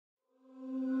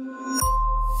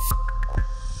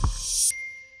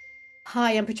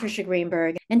Hi, I'm Patricia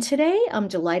Greenberg, and today I'm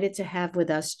delighted to have with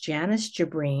us Janis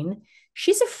Jibrin.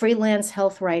 She's a freelance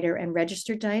health writer and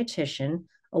registered dietitian,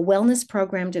 a wellness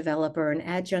program developer, and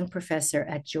adjunct professor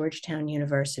at Georgetown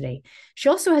University. She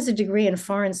also has a degree in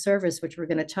foreign service, which we're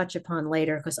going to touch upon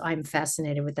later because I'm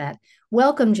fascinated with that.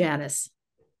 Welcome, Janis.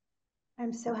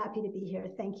 I'm so happy to be here.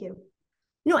 Thank you.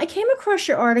 I came across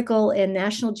your article in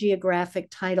National Geographic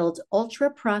titled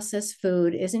Ultra Processed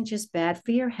Food Isn't Just Bad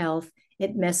for Your Health,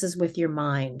 it messes with your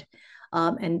mind.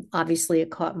 And obviously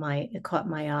it caught my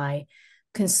eye.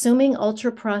 Consuming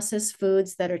ultra processed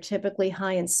foods that are typically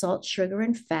high in salt, sugar,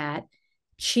 and fat,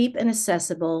 cheap and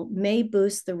accessible, may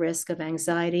boost the risk of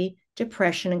anxiety,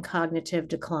 depression, and cognitive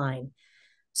decline.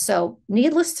 So,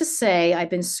 needless to say, I've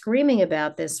been screaming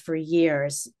about this for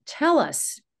years. Tell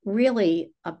us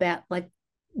really about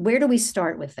where do we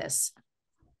start with this?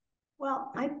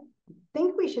 Well, I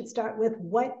think we should start with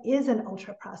what is an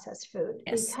ultra processed food,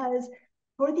 Yes. because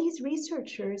for these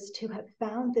researchers to have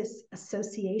found this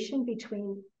association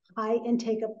between high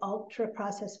intake of ultra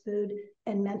processed food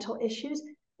and mental issues,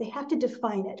 they have to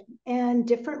define it. And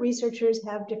different researchers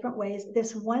have different ways.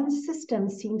 This one system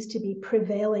seems to be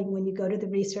prevailing when you go to the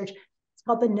research. It's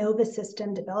called the NOVA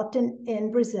system, developed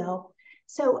in Brazil.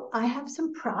 So I have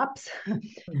some props.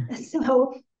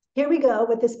 So here we go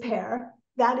with this pear.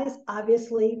 That is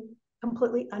obviously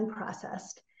completely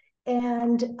unprocessed.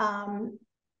 And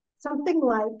something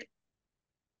like,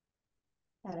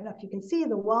 I don't know if you can see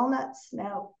the walnuts.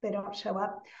 No, they don't show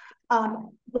up.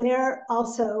 They're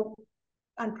also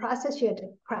unprocessed. You had to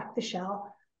crack the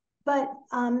shell. But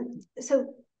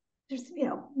so there's,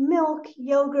 milk,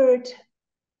 yogurt,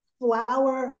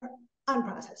 flour,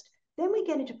 unprocessed. Then we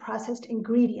get into processed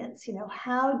ingredients.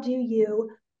 How do you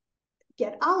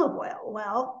get olive oil?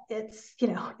 Well, it's, you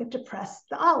have to press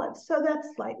the olives. So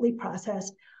that's slightly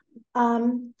processed.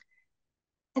 And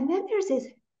then there's this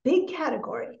big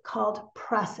category called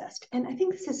processed. And I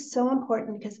think this is so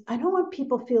important because I don't want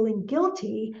people feeling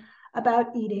guilty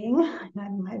about eating,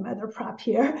 my mother prop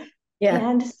here, Yeah.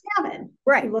 canned salmon. If you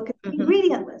Right. look at the Mhm.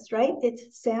 ingredient list, right?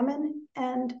 It's salmon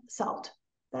and salt.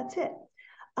 That's it.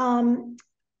 Um,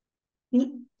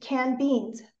 Canned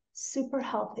beans, super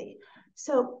healthy.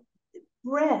 So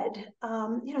bread,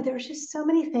 there's just so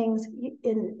many things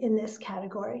in this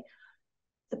category.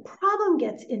 The problem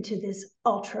gets into this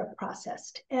ultra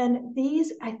processed, and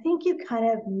these, I think you kind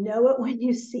of know it when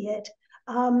you see it.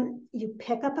 You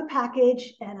pick up a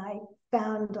package, and I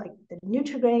found like the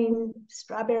Nutri-Grain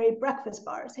strawberry breakfast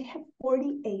bars. They have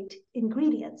 48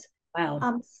 ingredients. Wow.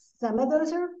 Um, some of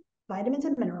those are vitamins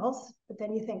and minerals, but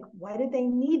then you think, why did they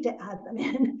need to add them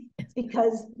in? It's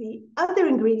because the other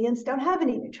ingredients don't have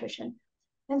any nutrition.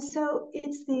 And so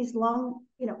it's these long,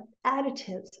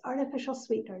 additives, artificial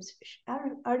sweeteners,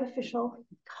 artificial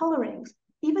colorings,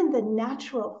 even the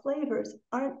natural flavors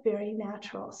aren't very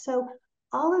natural. So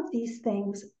all of these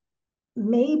things,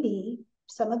 maybe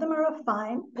some of them are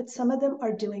fine, but some of them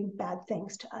are doing bad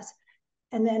things to us.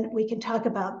 And then we can talk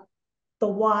about the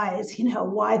whys,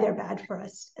 why they're bad for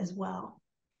us as well.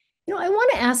 I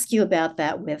want to ask you about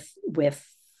that with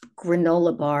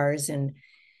granola bars, and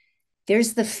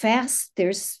there's the fast,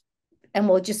 and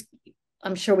we'll just,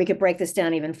 I'm sure we could break this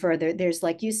down even further. There's,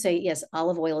 like you say, yes,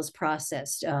 olive oil is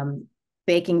processed.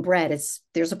 Baking bread,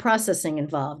 there's a processing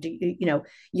involved.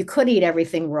 You could eat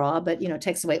everything raw, but it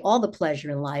takes away all the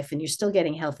pleasure in life, and you're still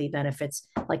getting healthy benefits,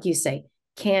 like you say.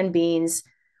 Canned beans.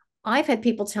 I've had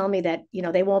people tell me that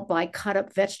they won't buy cut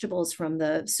up vegetables from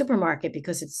the supermarket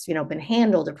because it's been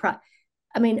handled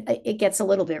I mean, it gets a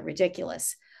little bit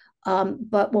ridiculous.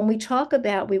 But when we talk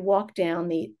about, we walk down,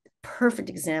 the perfect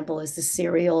example is the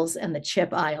cereals and the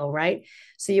chip aisle, right?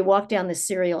 So you walk down the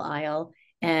cereal aisle,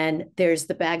 and there's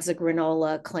the bags of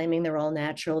granola claiming they're all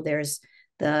natural. There's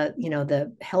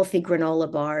the healthy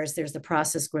granola bars. There's the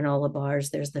processed granola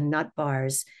bars. There's the nut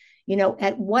bars.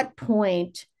 At what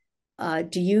point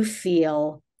do you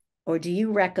feel, or do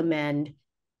you recommend,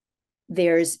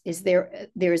 there's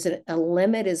a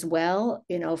limit as well,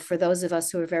 for those of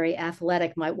us who are very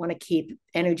athletic, might want to keep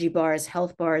energy bars,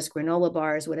 health bars, granola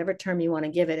bars, whatever term you want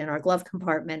to give it, in our glove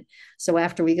compartment, so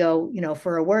after we go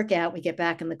for a workout, we get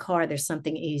back in the car, there's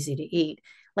something easy to eat.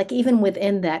 Like, even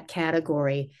within that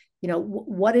category,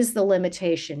 what is the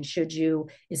limitation?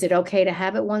 Is it okay to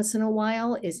have it once in a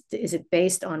while? Is it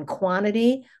based on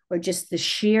quantity, or just the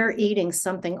sheer eating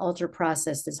something ultra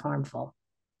processed is harmful?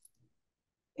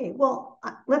 Okay, well,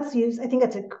 I think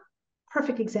that's a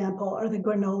perfect example, are the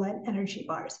granola and energy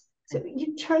bars. So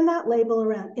you turn that label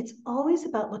around. It's always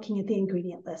about looking at the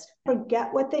ingredient list.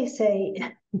 Forget what they say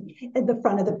at the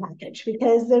front of the package,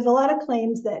 because there's a lot of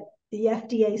claims that the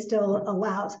FDA still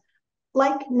allows.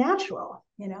 like natural,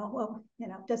 well,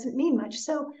 doesn't mean much.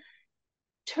 So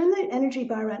turn the energy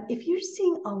bar around. If you're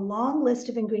seeing a long list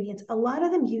of ingredients, a lot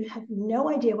of them you have no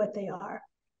idea what they are,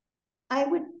 I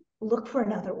would look for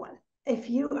another one. If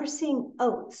you are seeing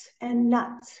oats and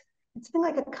nuts, it's something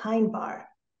like a Kind bar,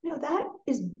 that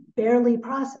is barely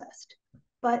processed.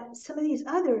 But some of these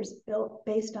others built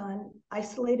based on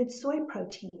isolated soy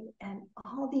protein and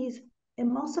all these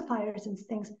emulsifiers and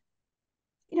things,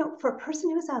 for a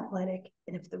person who's athletic,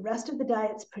 and if the rest of the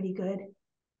diet's pretty good,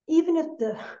 even if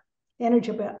the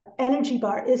energy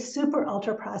bar is super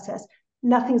ultra processed,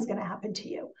 nothing's going to happen to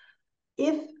you.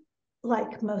 If,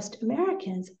 like most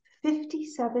Americans,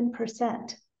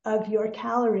 57% of your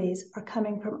calories are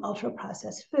coming from ultra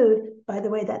processed food, by the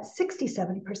way, that's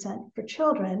 67% for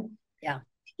children, Yeah.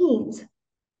 teens,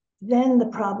 then the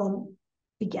problem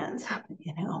begins,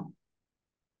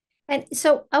 And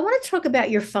so I want to talk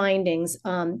about your findings,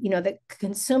 that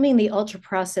consuming the ultra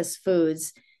processed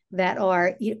foods that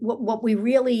are what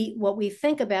we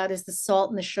think about is the salt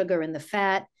and the sugar and the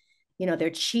fat, they're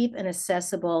cheap and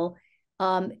accessible.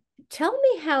 Tell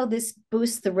me how this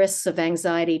boosts the risks of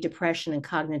anxiety, depression, and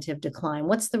cognitive decline.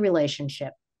 What's the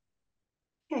relationship?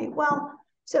 Okay, well,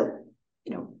 so,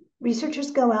 researchers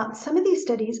go out. Some of these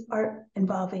studies are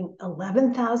involving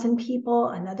 11,000 people,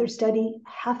 another study,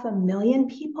 500,000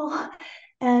 people.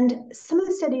 And some of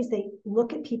the studies, they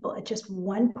look at people at just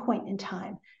one point in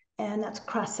time, and that's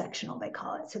cross-sectional, they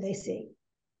call it. So they see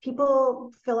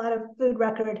people fill out a food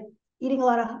record, eating a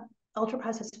lot of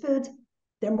ultra-processed foods,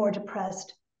 they're more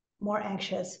depressed, more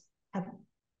anxious, have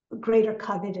greater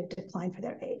cognitive decline for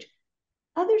their age.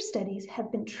 Other studies have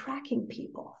been tracking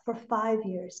people for 5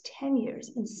 years, 10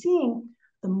 years, and seeing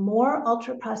the more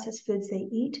ultra-processed foods they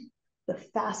eat, the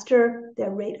faster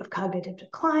their rate of cognitive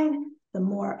decline, the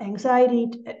more anxiety.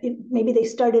 Maybe they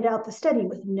started out the study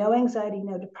with no anxiety,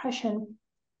 no depression.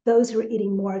 Those who are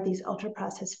eating more of these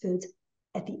ultra-processed foods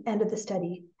at the end of the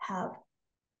study have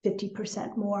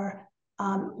 50% more.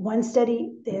 One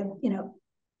study, they have,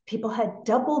 people had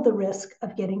double the risk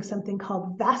of getting something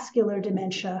called vascular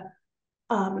dementia,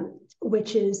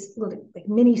 which is like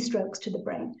mini strokes to the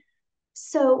brain.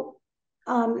 So,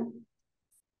 so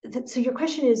your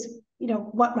question is,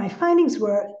 what my findings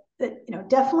were, that,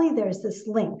 definitely there's this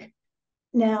link.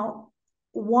 Now,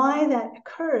 why that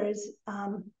occurs,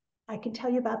 I can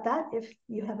tell you about that if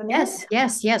you have a minute.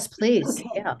 Yes, please. Okay.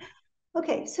 Yeah.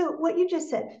 Okay, so what you just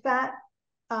said, fat,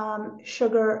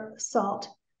 sugar, salt,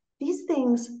 these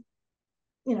things,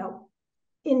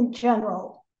 in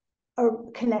general, are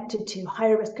connected to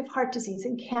higher risk of heart disease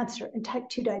and cancer and type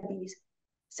 2 diabetes.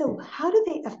 So how do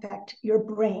they affect your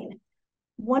brain?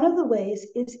 One of the ways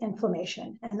is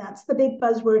inflammation, and that's the big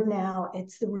buzzword now.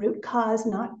 It's the root cause,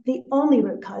 not the only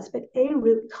root cause, but a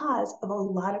root cause of a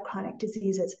lot of chronic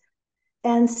diseases.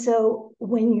 And so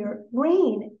when your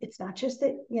brain, it's not just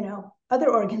that, other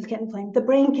organs get inflamed, the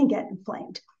brain can get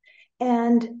inflamed.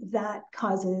 And that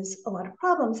causes a lot of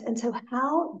problems. And so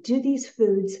how do these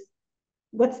foods,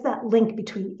 what's that link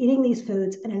between eating these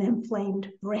foods and an inflamed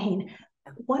brain?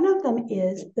 One of them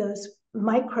is those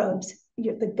microbes,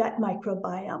 the gut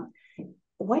microbiome.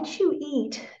 What you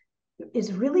eat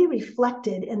is really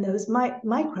reflected in those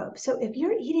microbes. So if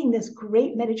you're eating this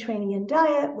great Mediterranean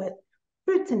diet with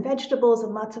fruits and vegetables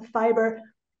and lots of fiber,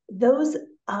 those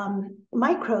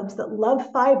microbes that love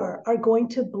fiber are going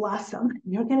to blossom.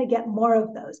 You're going to get more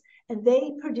of those, and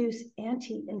they produce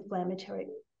anti-inflammatory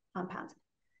compounds.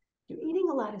 You're eating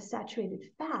a lot of saturated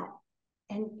fat,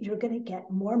 and you're going to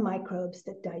get more microbes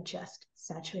that digest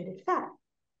saturated fat.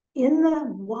 In the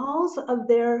walls of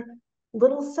their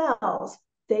little cells,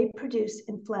 they produce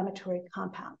inflammatory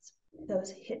compounds.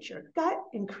 Those hit your gut,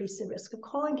 increase the risk of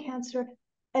colon cancer,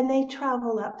 and they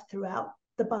travel up throughout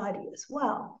the body as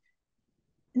well.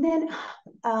 And then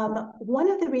one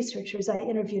of the researchers I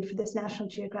interviewed for this National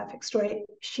Geographic story,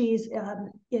 she's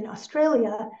in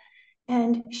Australia,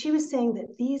 and she was saying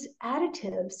that these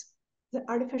additives, the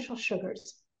artificial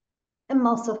sugars,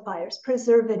 emulsifiers,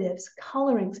 preservatives,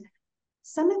 colorings,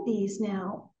 some of these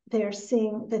now, they're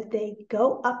seeing that they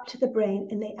go up to the brain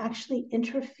and they actually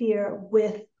interfere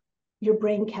with your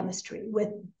brain chemistry,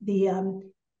 with the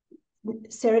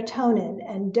serotonin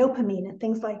and dopamine and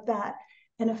things like that,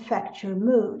 and affect your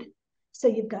mood. So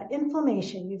you've got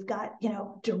inflammation, you've got,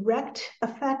 direct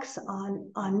effects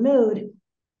on mood.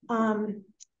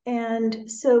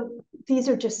 And so these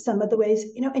are just some of the ways,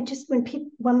 and just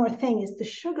one more thing is the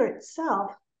sugar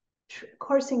itself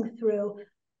coursing through,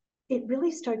 it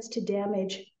really starts to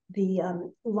damage the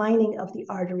lining of the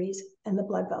arteries and the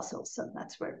blood vessels. So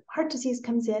that's where heart disease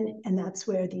comes in, and that's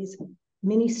where these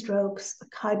mini strokes,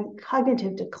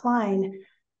 cognitive decline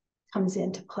comes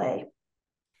into play.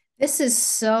 This is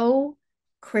so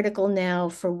critical now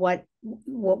for what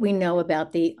we know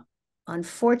about the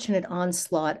unfortunate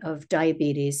onslaught of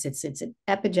diabetes. It's an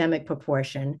epidemic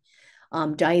proportion.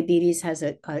 Diabetes has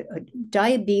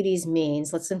diabetes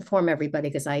means, let's inform everybody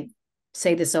because I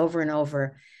say this over and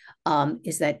over,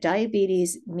 is that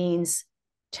diabetes means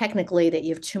technically that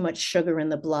you have too much sugar in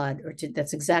the blood,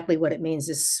 that's exactly what it means,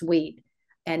 is sweet.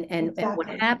 And what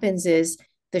happens is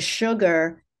the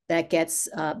sugar that gets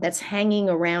that's hanging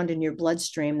around in your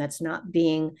bloodstream, that's not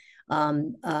being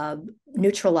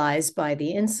neutralized by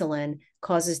the insulin,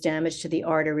 causes damage to the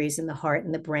arteries and the heart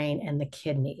and the brain and the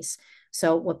kidneys.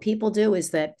 So what people do is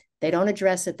that they don't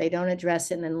address it,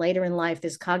 and then later in life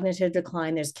there's cognitive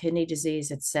decline, there's kidney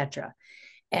disease, etc.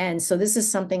 And so this is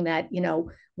something that,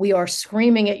 we are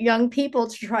screaming at young people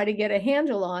to try to get a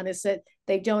handle on, is that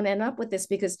they don't end up with this,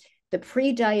 because the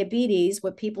pre-diabetes,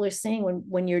 what people are saying,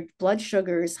 when your blood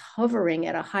sugar is hovering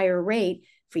at a higher rate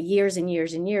for years and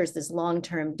years and years, there's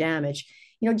long-term damage.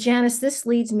 Janis, this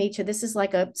leads me to, this is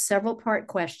like a several part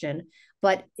question,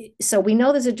 but so we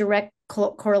know there's a direct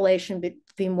correlation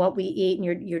between what we eat,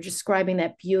 and you're describing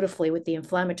that beautifully with the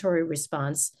inflammatory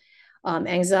response.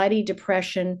 Anxiety,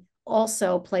 depression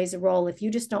also plays a role. If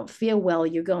you just don't feel well,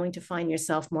 you're going to find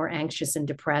yourself more anxious and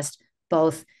depressed,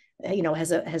 both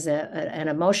has an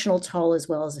emotional toll as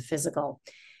well as a physical.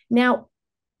 Now,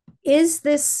 is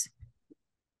this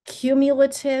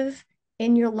cumulative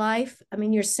in your life? I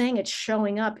mean, you're saying it's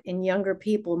showing up in younger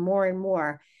people more and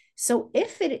more. So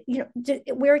if it,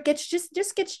 where it gets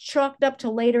just gets chalked up to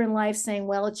later in life, saying,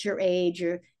 well, it's your age,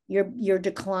 you're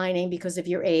declining because of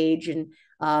your age, and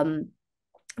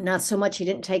not so much you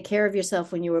didn't take care of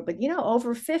yourself when you were, but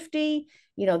over 50,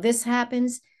 this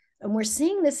happens. And we're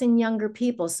seeing this in younger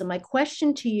people. So my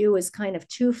question to you is kind of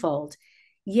twofold.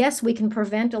 Yes, we can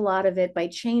prevent a lot of it by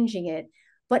changing it.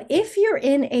 But if you're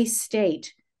in a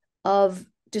state of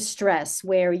distress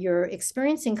where you're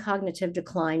experiencing cognitive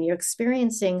decline, you're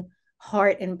experiencing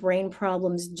heart and brain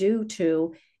problems due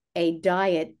to a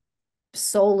diet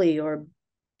solely or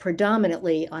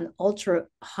predominantly on ultra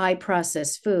high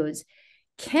processed foods,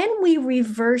 can we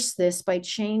reverse this by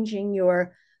changing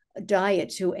your diet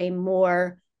to a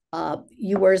more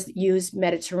you use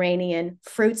Mediterranean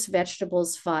fruits,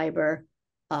 vegetables, fiber,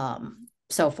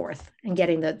 so forth, and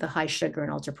getting the high sugar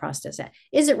and ultra processed?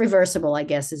 Is it reversible, I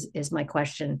guess, is my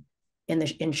question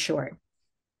in short.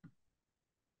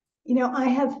 I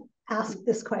have asked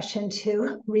this question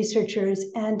to researchers,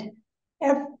 and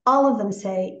all of them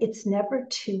say it's never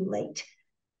too late.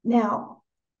 Now,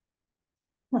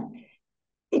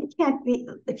 it can't be,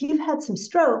 if you've had some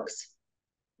strokes,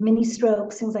 mini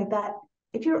strokes, things like that,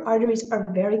 if your arteries are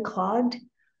very clogged,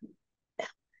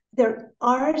 there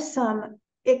are some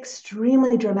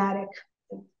extremely dramatic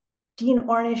Dean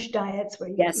Ornish diets where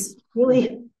you really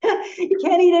you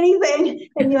can't eat anything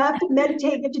and you have to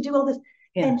meditate, you have to do all this.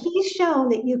 Yeah. And he's shown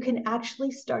that you can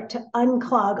actually start to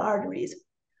unclog arteries.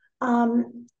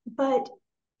 But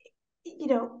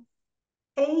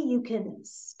you can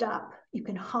stop, you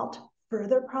can halt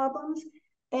further problems.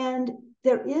 And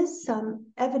there is some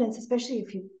evidence, especially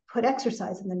if you put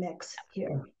exercise in the mix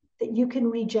here, that you can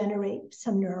regenerate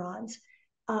some neurons.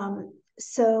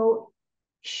 So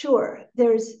sure,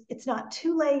 it's not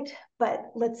too late,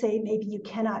 but let's say maybe you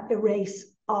cannot erase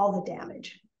all the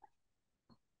damage.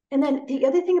 And then the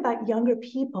other thing about younger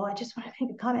people, I just want to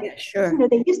make a comment. Yeah, sure.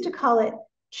 They used to call it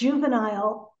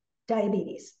juvenile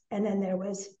diabetes, and then there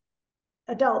was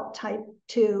adult type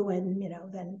 2 and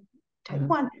then type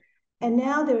 1. And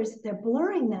now they're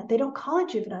blurring that. They don't call it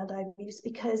juvenile diabetes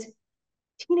because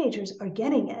teenagers are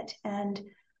getting it. And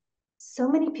so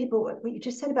many people, what you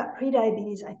just said about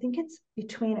prediabetes, I think it's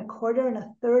between a quarter and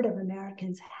a third of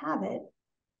Americans have it.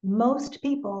 Most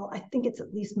people, I think it's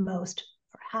at least most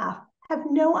or half, have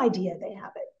no idea they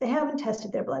have it. They haven't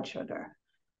tested their blood sugar.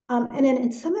 And then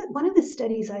in one of the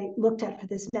studies I looked at for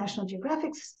this National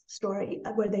Geographic story,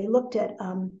 where they looked at,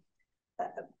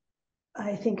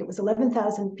 I think it was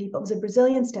 11,000 people. It was a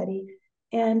Brazilian study.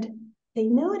 And they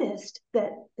noticed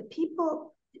that the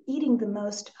people eating the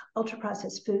most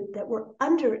ultra-processed food that were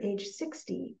under age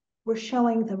 60 were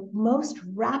showing the most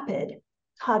rapid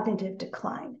cognitive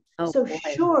decline. So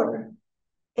sure,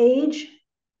 age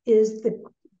is the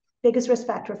biggest risk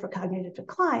factor for cognitive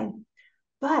decline,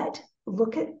 but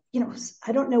look at,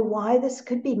 I don't know why this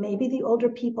could be. Maybe the older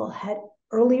people had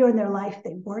earlier in their life,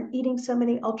 they weren't eating so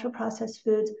many ultra-processed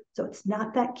foods, so it's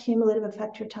not that cumulative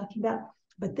effect you're talking about,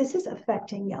 but this is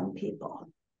affecting young people.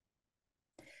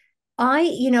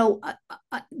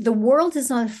 The world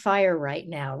is on fire right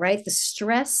now, right? The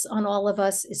stress on all of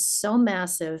us is so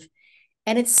massive.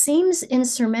 and it seems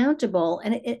insurmountable.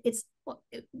 And it's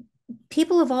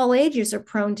people of all ages are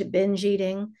prone to binge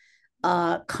eating,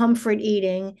 comfort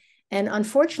eating, and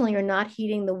unfortunately are not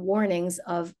heeding the warnings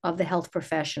of the health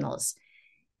professionals.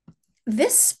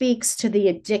 This speaks to the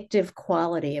addictive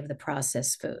quality of the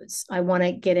processed foods. I want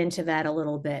to get into that a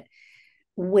little bit,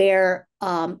 where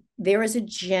there is a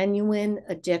genuine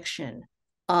addiction.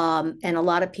 And a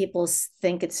lot of people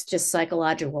think it's just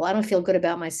psychological. Well, I don't feel good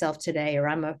about myself today, or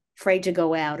I'm afraid to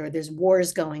go out, or there's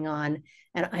wars going on,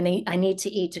 and I need to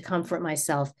eat to comfort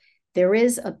myself. There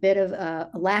is a bit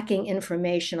of lacking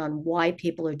information on why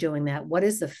people are doing that. What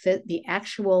is the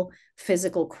actual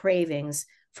physical cravings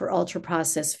for ultra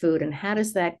processed food, and how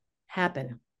does that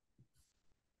happen?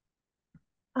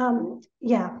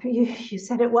 Yeah, you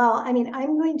said it well. I mean,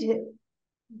 I'm going to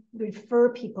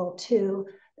refer people to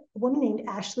a woman named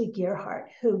Ashley Gearhart,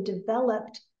 who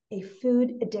developed a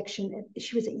food addiction.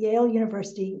 She was at Yale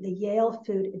University, the Yale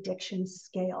Food Addiction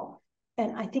Scale.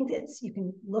 And I think that's, you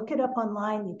can look it up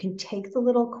online, you can take the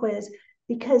little quiz,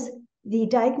 because the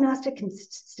Diagnostic and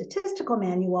Statistical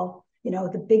Manual, you know,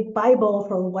 the big Bible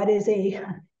for what is a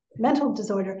mental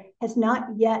disorder, has not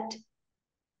yet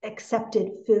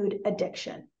accepted food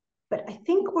addiction. But I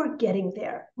think we're getting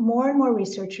there. More and more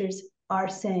researchers are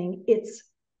saying it's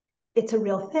a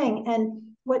real thing. And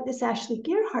what this Ashley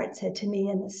Gearhart said to me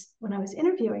in this, when I was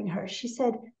interviewing her, she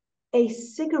said, a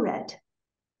cigarette,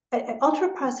 ultra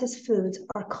processed foods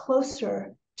are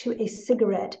closer to a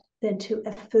cigarette than to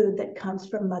a food that comes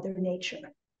from Mother Nature.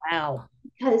 Wow.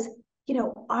 Because, you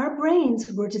know, our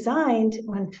brains were designed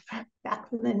when back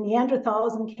from the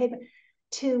Neanderthals and cavemen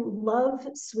to love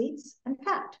sweets and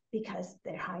fat because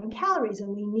they're high in calories,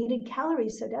 and we needed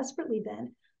calories so desperately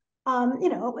then. You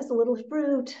know, it was a little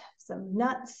fruit, some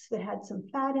nuts that had some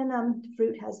fat in them.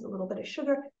 Fruit has a little bit of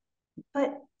sugar.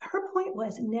 But her point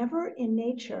was, never in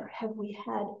nature have we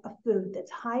had a food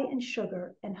that's high in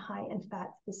sugar and high in fat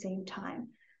at the same time.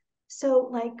 So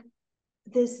like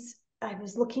this, I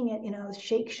was looking at, you know,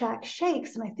 Shake Shack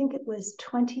shakes, and I think it was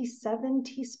 27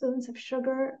 teaspoons of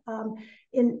sugar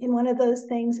in one of those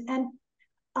things. And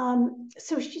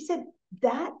so she said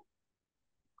that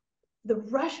the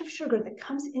rush of sugar that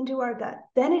comes into our gut,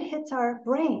 then it hits our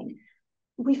brain.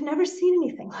 We've never seen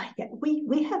anything like it.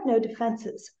 We have no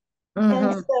defenses. Mm-hmm.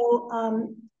 And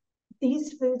so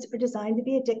these foods are designed to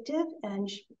be addictive,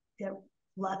 and there are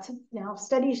lots of now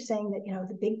studies saying that, you know,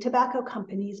 the big tobacco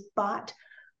companies bought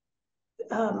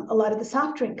a lot of the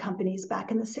soft drink companies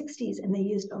back in the 60s, and they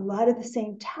used a lot of the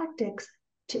same tactics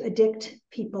to addict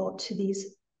people to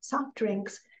these soft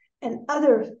drinks and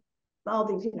all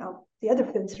these, you know, the other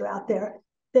foods that are out there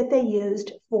that they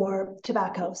used for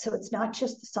tobacco. So it's not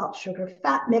just the salt, sugar,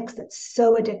 fat mix that's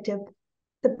so addictive,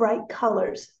 the bright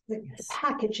colors, the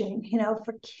packaging, you know,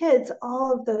 for kids,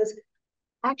 all of those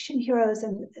action heroes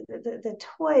and the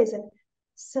toys. And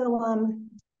so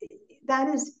that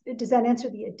is, does that answer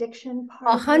the addiction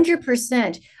part?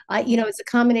 100%. You know, it's a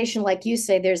combination, like you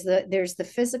say, there's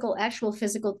the actual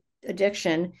physical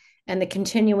addiction, and the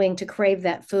continuing to crave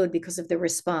that food because of the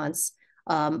response,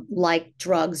 like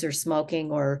drugs or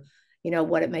smoking or, you know,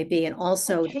 what it may be. And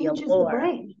also the allure. The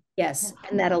brain. Yes. Yeah.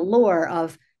 And that allure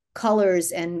of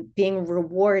colors and being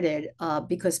rewarded,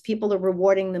 because people are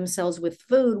rewarding themselves with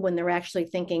food when they're actually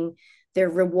thinking they're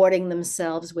rewarding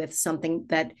themselves with something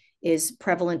that is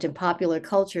prevalent in popular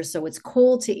culture. So it's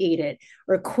cool to eat it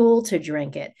or cool to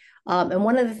drink it. And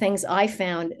one of the things I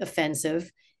found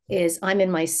offensive is I'm in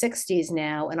my 60s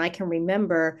now, and I can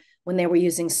remember when they were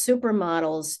using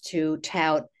supermodels to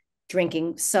tout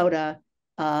drinking soda.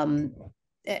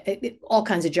 All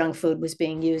kinds of junk food was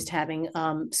being used, having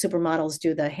supermodels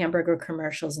do the hamburger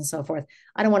commercials and so forth.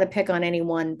 I don't want to pick on any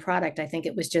one product. I think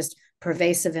it was just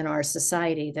pervasive in our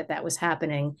society that was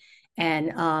happening.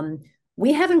 And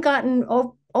we haven't gotten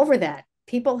over that.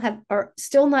 People are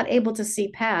still not able to see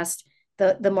past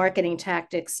the marketing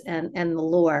tactics and the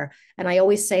lure. And I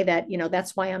always say that, you know,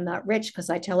 that's why I'm not rich,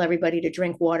 because I tell everybody to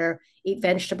drink water, eat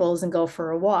vegetables, and go for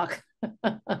a walk.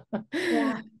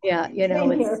 Yeah, you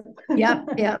know, it's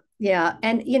yeah.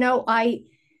 And you know, I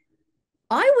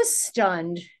was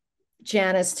stunned,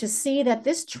 Janis, to see that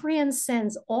this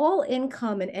transcends all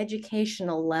income and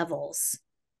educational levels.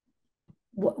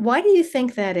 Why do you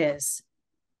think that is?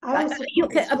 I'm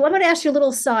going to ask you a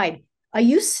little side. Are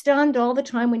you stunned all the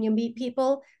time when you meet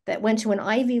people that went to an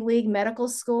Ivy League medical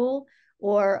school,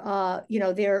 or you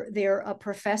know, they're a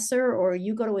professor, or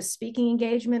you go to a speaking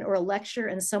engagement or a lecture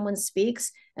and someone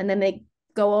speaks and then they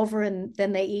go over and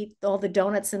then they eat all the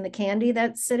donuts and the candy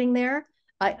that's sitting there?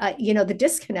 You know, the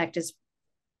disconnect is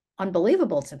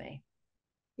unbelievable to me.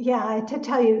 Yeah, to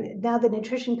tell you now, the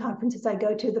nutrition conferences I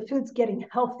go to, the food's getting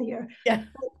healthier. Yeah.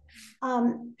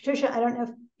 Patricia, I don't know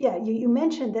if, yeah, you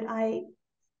mentioned that I'm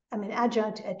an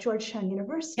adjunct at Georgetown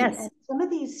University, Yes. and some of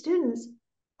these students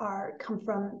come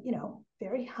from,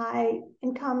 very high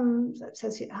income,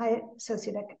 high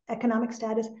socioeconomic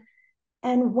status.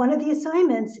 And one of the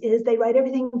assignments is they write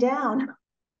everything down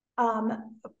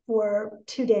for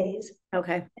 2 days.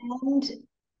 Okay. And,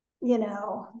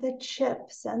 the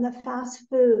chips and the fast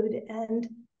food and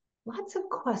lots of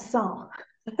croissant.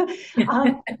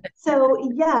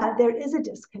 So yeah, there is a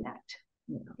disconnect.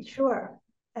 Sure.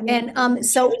 I mean, And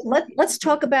so let's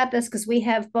talk about this because we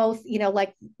have both,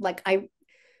 like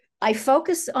I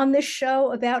focus on this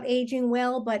show about aging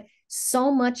well, but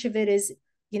so much of it is,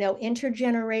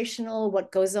 intergenerational,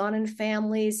 what goes on in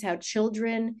families, how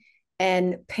children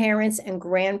and parents and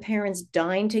grandparents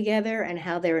dine together and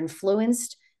how they're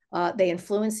influenced. They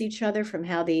influence each other from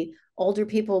how the older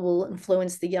people will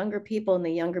influence the younger people and the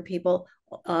younger people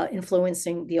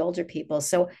influencing the older people.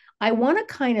 So I want to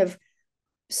kind of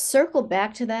circle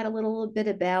back to that a little bit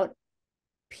about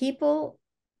people.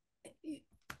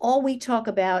 All we talk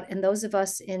about, and those of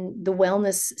us in the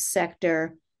wellness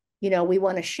sector, we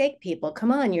want to shake people.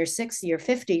 Come on, you're 60, you're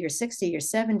 50, you're 60, you're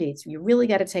 70. You really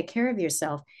got to take care of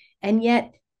yourself. And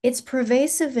yet it's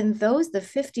pervasive in the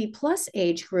 50 plus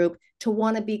age group to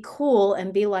want to be cool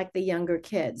and be like the younger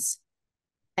kids.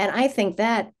 And I think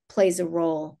that plays a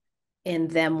role in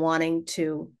them wanting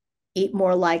to eat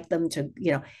more like them, to,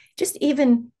 just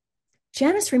even,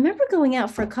 Janis, remember going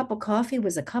out for a cup of coffee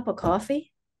was a cup of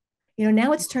coffee?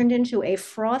 Now it's turned into a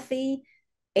frothy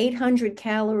 800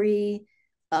 calorie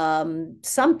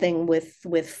something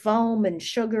with foam and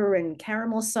sugar and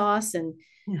caramel sauce and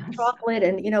yes. chocolate.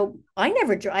 And,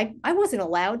 I wasn't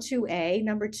allowed to.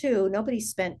 Number two, nobody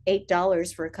spent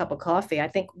 $8 for a cup of coffee. I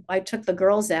think I took the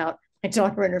girls out, my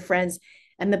daughter and her friends,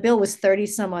 and the bill was 30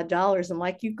 some odd dollars. I'm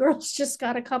like, you girls just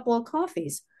got a couple of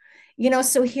coffees,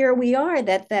 so here we are,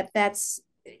 that's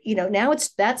now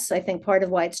that's I think part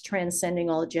of why it's transcending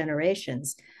all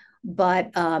generations.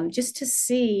 But just to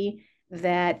see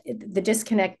that the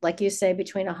disconnect, like you say,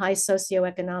 between a high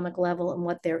socioeconomic level and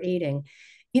what they're eating.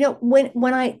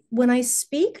 When I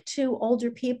speak to older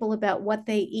people about what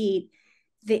they eat,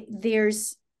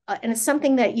 there's and it's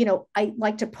something that I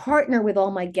like to partner with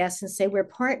all my guests and say we're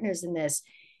partners in this,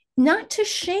 not to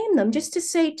shame them, just to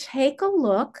say take a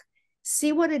look,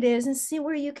 see what it is, and see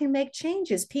where you can make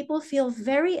changes. People feel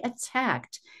very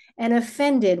attacked and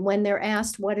offended when they're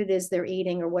asked what it is they're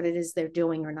eating or what it is they're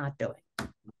doing or not doing.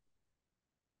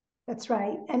 That's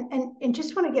right. And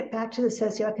just want to get back to the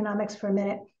socioeconomics for a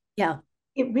minute. Yeah.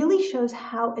 It really shows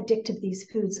how addictive these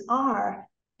foods are,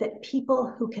 that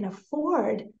people who can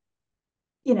afford,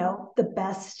 the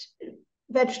best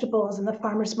vegetables in the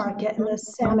farmer's market and the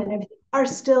salmon and everything are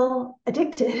still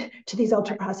addicted to these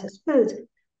ultra processed foods.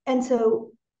 And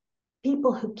so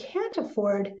people who can't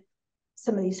afford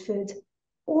some of these foods,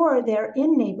 or they're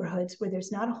in neighborhoods where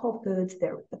there's not a Whole Foods,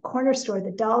 they're the corner store,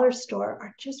 the dollar store,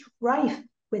 are just rife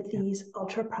with these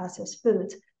ultra processed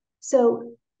foods.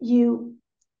 So the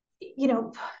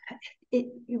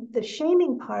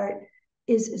shaming part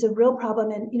is a real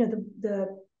problem. And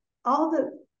all the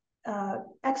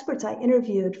experts I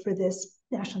interviewed for this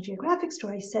National Geographic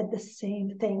story said the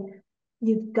same thing.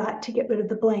 You've got to get rid of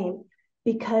the blame,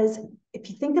 because if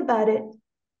you think about it,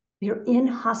 you're in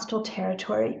hostile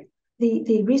territory.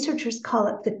 The researchers call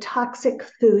it the toxic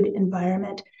food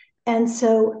environment. And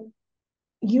so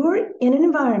you're in an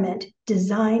environment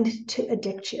designed to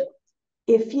addict you.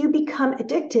 If you become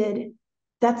addicted,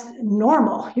 that's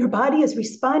normal. Your body is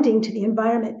responding to the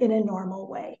environment in a normal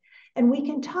way. And we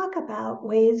can talk about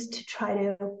ways to try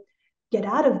to get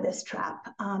out of this trap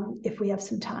if we have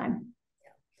some time.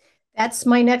 That's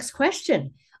my next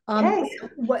question. Okay.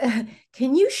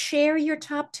 Can you share your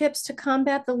top tips to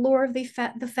combat the lure of the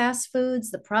fast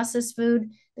foods, the processed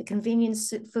food, the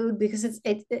convenience food? Because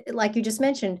it like you just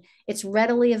mentioned, it's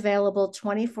readily available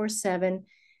 24/7,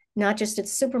 not just at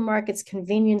supermarkets,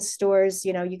 convenience stores.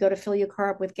 You go to fill your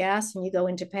car up with gas and you go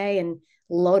in to pay and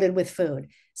loaded with food.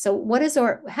 So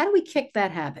how do we kick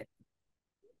that habit?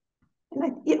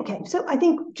 Okay, so I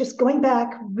think just going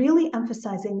back, really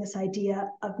emphasizing this idea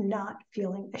of not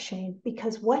feeling ashamed,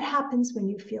 because what happens when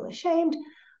you feel ashamed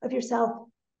of yourself?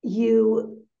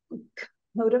 You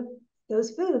go to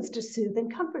those foods to soothe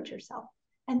and comfort yourself.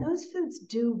 And those foods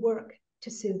do work to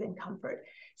soothe and comfort.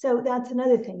 So that's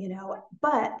another thing,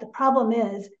 but the problem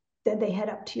is that they head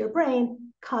up to your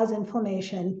brain, cause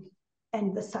inflammation,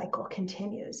 and the cycle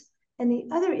continues. And the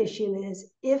other issue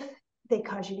is if they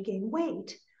cause you to gain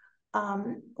weight,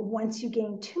 once you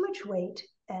gain too much weight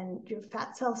and your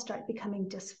fat cells start becoming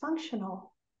dysfunctional,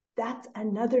 that's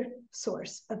another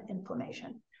source of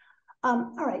inflammation.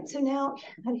 All right, so now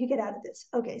how do you get out of this?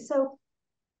 Okay, so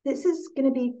this is going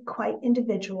to be quite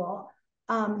individual.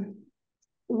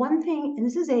 One thing, and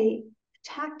this is a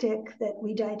tactic that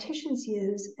we dietitians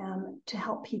use to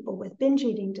help people with binge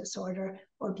eating disorder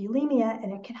or bulimia,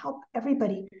 and it can help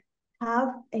everybody have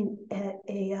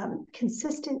a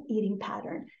consistent eating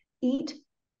pattern. Eat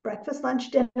breakfast,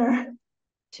 lunch, dinner,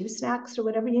 2 snacks or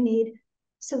whatever you need,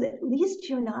 so that at least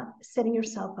you're not setting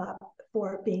yourself up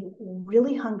for being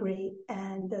really hungry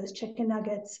and those chicken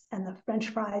nuggets and the French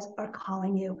fries are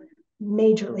calling you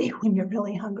majorly when you're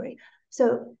really hungry.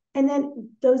 So, and then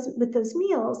with those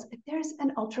meals, if there's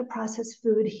an ultra processed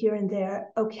food here and there,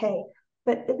 okay,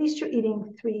 but at least you're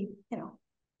eating 3,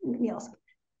 meals.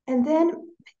 And then,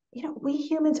 we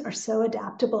humans are so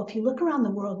adaptable. If you look around the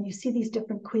world and you see these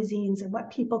different cuisines and what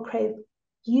people crave,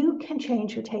 you can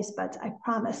change your taste buds, I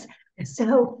promise.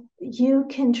 So you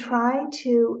can try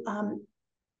to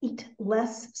eat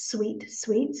less sweets.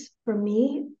 For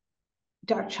me,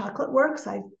 dark chocolate works.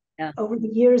 I've over the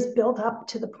years built up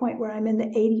to the point where I'm in the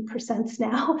 80%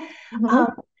 now.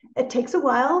 It takes a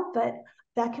while, but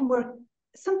that can work.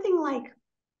 Something like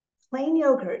plain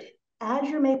yogurt, add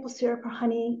your maple syrup or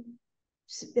honey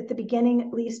at the beginning,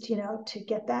 at least, to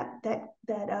get that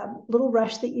little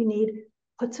rush that you need.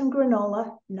 Put some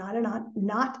granola, not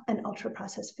an ultra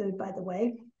processed food, by the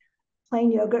way.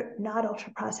 Plain yogurt, not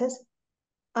ultra processed.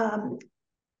 A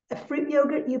fruit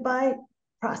yogurt you buy,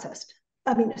 processed.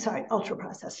 Ultra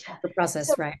processed.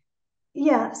 Processed, right?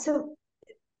 Yeah. So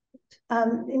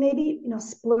maybe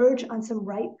splurge on some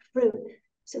ripe fruit.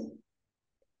 So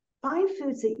find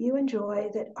foods that you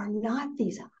enjoy that are not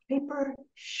these hyper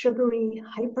sugary,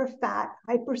 hyper fat,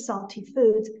 hyper salty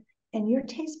foods, and your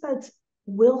taste buds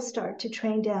will start to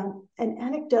train down. And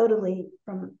anecdotally,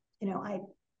 from I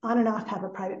on and off have a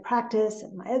private practice,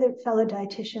 and my other fellow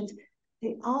dietitians,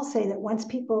 they all say that once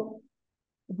people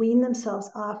wean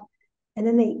themselves off, and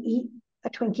then they eat a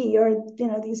Twinkie or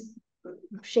these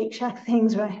Shake Shack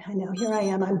things, right? I know, here I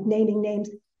am, I'm naming names,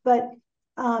 but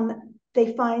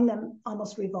they find them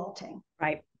almost revolting.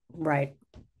 Right.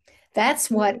 That's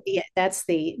that's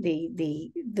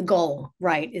the goal,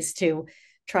 right? Is to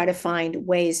try to find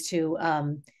ways to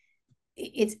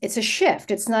it's a shift.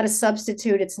 It's not a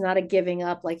substitute. It's not a giving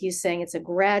up. Like you saying, it's a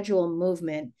gradual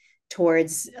movement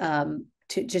towards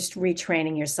to just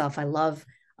retraining yourself. I love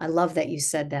that you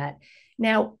said that.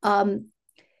 Now,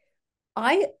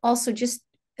 I also just,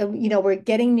 we're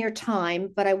getting near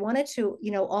time, but I wanted to,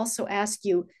 also ask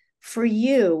you, for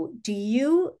you, do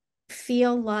you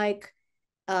feel like,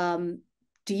 do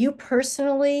you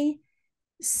personally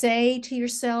say to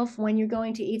yourself when you're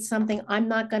going to eat something, I'm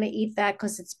not going to eat that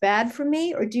because it's bad for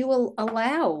me? Or do you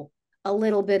allow a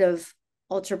little bit of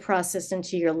ultra processed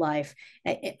into your life?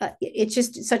 It's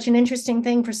just such an interesting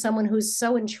thing for someone who's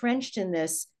so entrenched in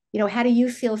this. How do you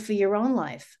feel for your own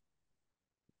life?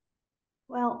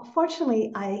 Well,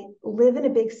 fortunately, I live in a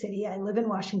big city. I live in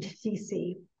Washington,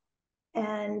 D.C.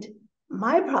 And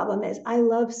my problem is I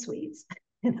love sweets,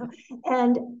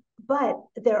 but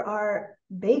there are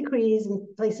bakeries and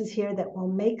places here that will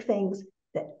make things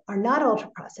that are not ultra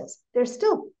processed. They're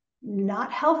still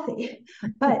not healthy,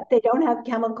 but they don't have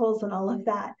chemicals and all of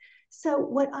that. So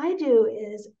what I do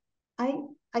is I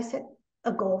set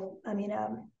a goal.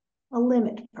 A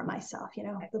limit for myself.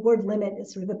 The word limit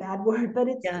is sort of a bad word, but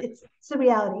it's the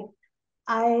reality.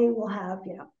 I will have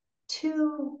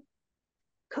 2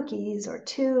 cookies or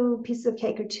 2 pieces of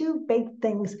cake or 2 baked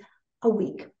things a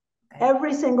week. Okay.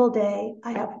 Every single day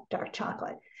I have dark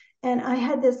chocolate. And I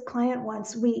had this client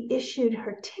once, we issued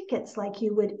her tickets like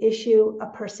you would issue a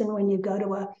person when you go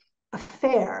to a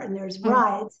fair and there's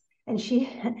rides. And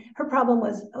her problem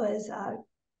was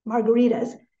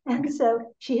margaritas. And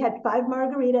so she had 5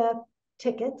 margarita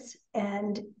tickets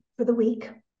and for the week.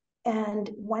 And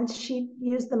once she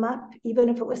used them up, even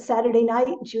if it was Saturday night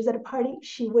and she was at a party,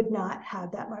 she would not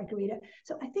have that margarita.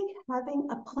 So I think having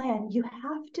a plan, you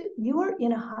are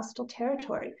in a hostile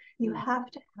territory. You have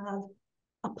to have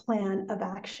a plan of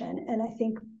action. And I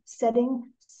think setting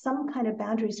some kind of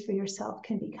boundaries for yourself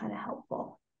can be kind of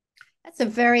helpful. That's a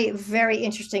very, very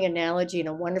interesting analogy and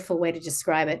a wonderful way to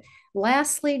describe it.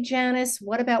 Lastly, Janis,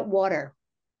 what about water?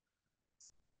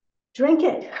 Drink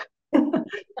it. But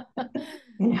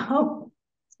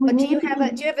do you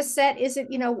have a set? Is it,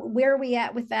 where are we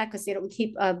at with that? Because we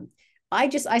keep I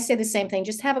say the same thing.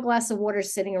 Just have a glass of water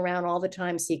sitting around all the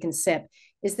time so you can sip.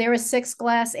 Is there a 6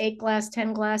 glass, 8 glass,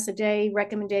 10 glass a day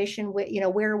recommendation?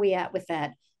 Where are we at with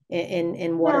that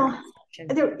in water? Well,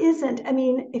 there isn't. I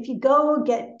mean, if you go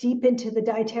get deep into the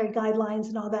dietary guidelines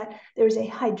and all that, there's a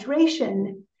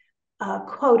hydration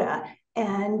quota,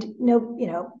 and no, you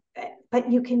know,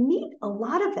 but you can meet a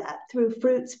lot of that through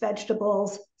fruits,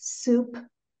 vegetables, soup,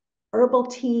 herbal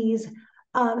teas.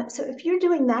 So if you're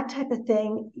doing that type of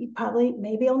thing, you probably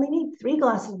maybe only need 3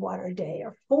 glasses of water a day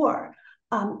or 4.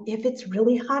 If it's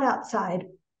really hot outside,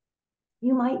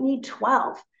 you might need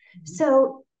 12.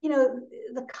 So, you know,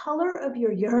 the color of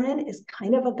your urine is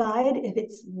kind of a guide. If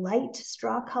it's light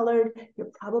straw colored,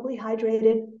 you're probably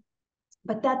hydrated,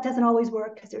 but that doesn't always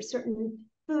work because there's certain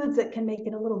foods that can make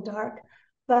it a little dark.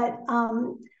 But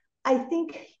I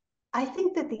think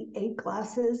that the 8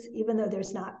 glasses, even though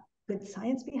there's not good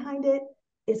science behind it,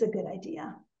 is a good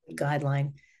idea.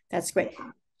 Guideline. That's great.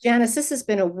 Janis, this has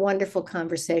been a wonderful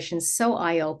conversation, so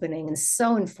eye-opening and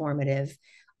so informative.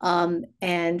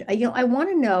 And you know, I want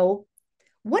to know,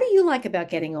 what do you like about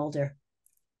getting older?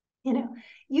 You know,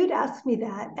 you'd ask me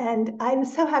that, and I'm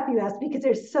so happy you asked, because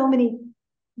there's so many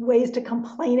ways to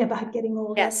complain about getting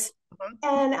older. Yes.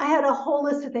 And I had a whole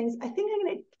list of things. I think I'm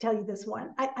going to tell you this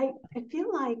one. I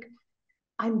feel like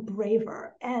I'm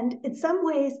braver. And in some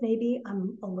ways, maybe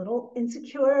I'm a little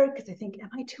insecure because I think, am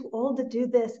I too old to do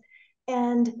this?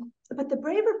 But the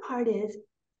braver part is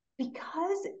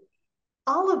because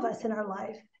all of us in our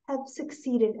life have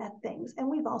succeeded at things, and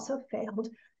we've also failed.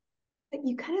 But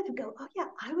you kind of go, oh yeah,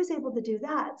 I was able to do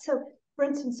that. So for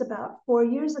instance, about 4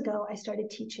 years ago, I started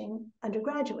teaching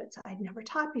undergraduates. I'd never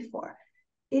taught before.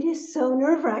 It is so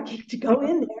nerve-wracking to go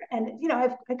in there, and you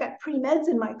know, I've got pre-meds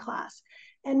in my class,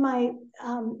 and my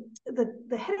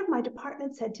the head of my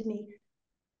department said to me,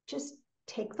 just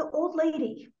take the old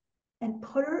lady and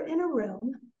put her in a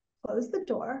room, close the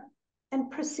door,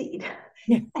 and proceed.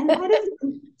 And that is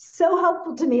so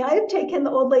helpful to me. I have taken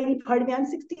the old lady part of me. I'm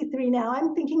 63 now.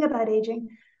 I'm thinking about aging,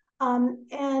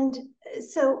 and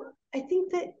so I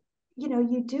think that, you know,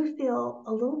 you do feel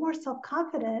a little more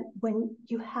self-confident when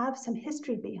you have some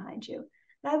history behind you.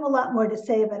 And I have a lot more to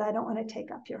say, but I don't want to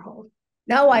take up your whole.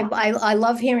 No, I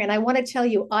love hearing, and I want to tell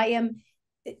you, I am,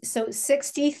 so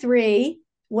 63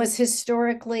 was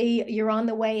historically, you're on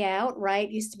the way out, right?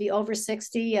 Used to be over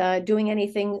 60, doing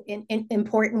anything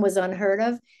important was unheard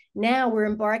of. Now we're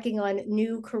embarking on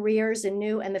new careers and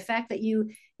the fact that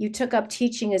you took up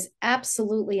teaching is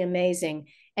absolutely amazing.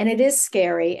 And it is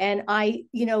scary. And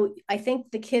you know, I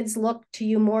think the kids look to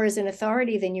you more as an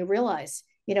authority than you realize,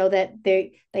 you know, that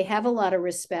they have a lot of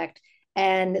respect,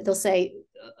 and they'll say,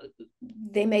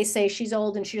 they may say she's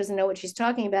old and she doesn't know what she's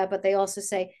talking about, but they also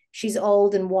say she's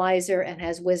old and wiser and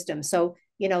has wisdom. So,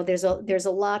 you know, there's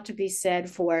a lot to be said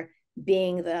for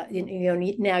being the, you know,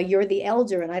 now you're the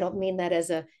elder, and I don't mean that as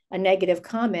a negative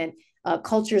comment.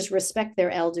 Cultures respect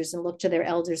their elders and look to their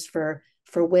elders for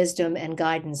wisdom and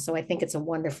guidance. So I think it's a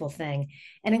wonderful thing.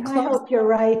 And in I hope you're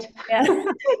right. Yeah.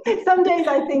 Some days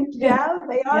I think, yeah,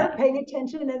 they are paying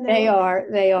attention, and they are.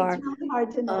 It's really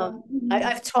hard to know.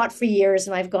 I've taught for years,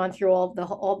 and I've gone through all the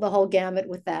whole gamut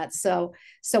with that. So,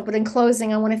 but in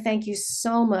closing, I want to thank you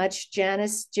so much,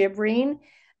 Janis Jibrin,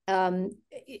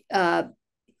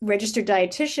 registered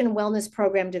dietitian, wellness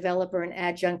program developer, and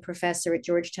adjunct professor at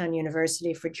Georgetown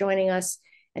University, for joining us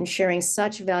and sharing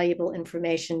such valuable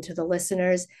information to the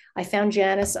listeners. I found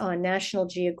Janis on National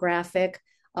Geographic.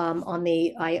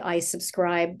 I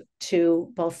subscribe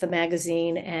to both the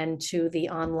magazine and to the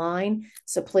online.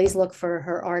 So please look for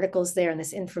her articles there. And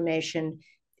this information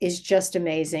is just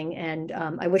amazing. And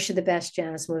I wish you the best,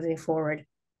 Janis, moving forward.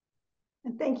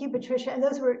 And thank you, Patricia. And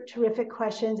those were terrific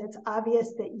questions. It's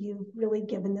obvious that you've really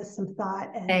given this some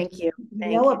thought, and thank you. You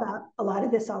know about a lot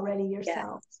of this already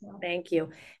yourself. Yeah. So. Thank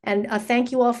you. And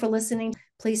thank you all for listening.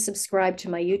 Please subscribe to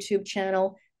my YouTube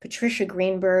channel, Patricia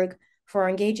Greenberg, for our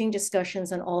engaging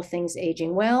discussions on all things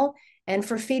aging well. And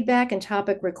for feedback and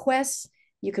topic requests,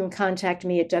 you can contact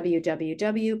me at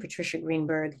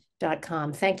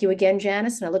www.patriciagreenberg.com. Thank you again,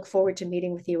 Janis, and I look forward to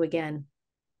meeting with you again.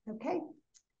 Okay.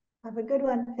 Have a good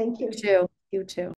one. Thank you. You too. You too.